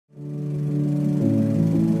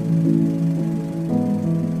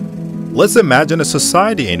Let's imagine a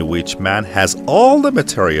society in which man has all the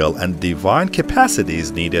material and divine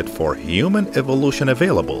capacities needed for human evolution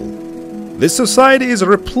available. This society is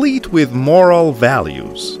replete with moral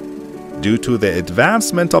values. Due to the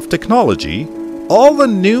advancement of technology, all the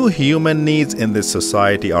new human needs in this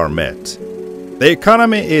society are met. The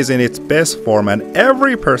economy is in its best form and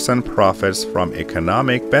every person profits from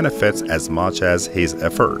economic benefits as much as his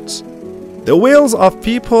efforts. The wills of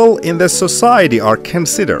people in this society are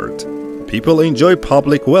considered. People enjoy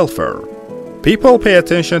public welfare. People pay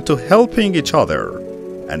attention to helping each other.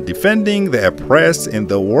 And defending the oppressed in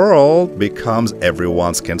the world becomes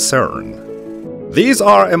everyone's concern. These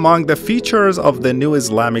are among the features of the new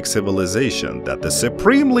Islamic civilization that the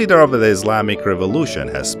supreme leader of the Islamic revolution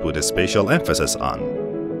has put a special emphasis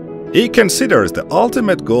on. He considers the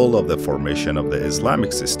ultimate goal of the formation of the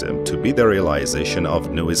Islamic system to be the realization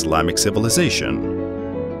of new Islamic civilization.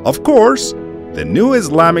 Of course, the new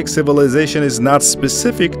Islamic civilization is not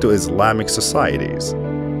specific to Islamic societies.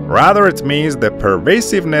 Rather, it means the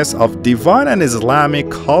pervasiveness of divine and Islamic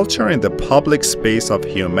culture in the public space of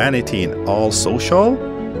humanity in all social,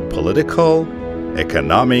 political,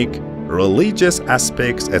 economic, religious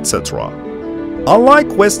aspects, etc.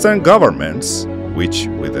 Unlike Western governments, which,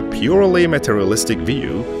 with a purely materialistic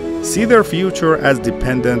view, see their future as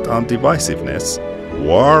dependent on divisiveness,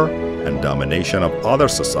 war, and domination of other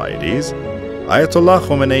societies, Ayatollah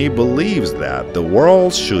Khomeini believes that the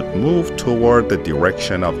world should move toward the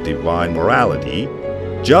direction of divine morality,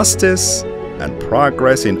 justice, and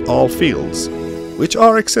progress in all fields, which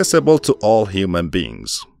are accessible to all human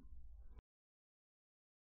beings.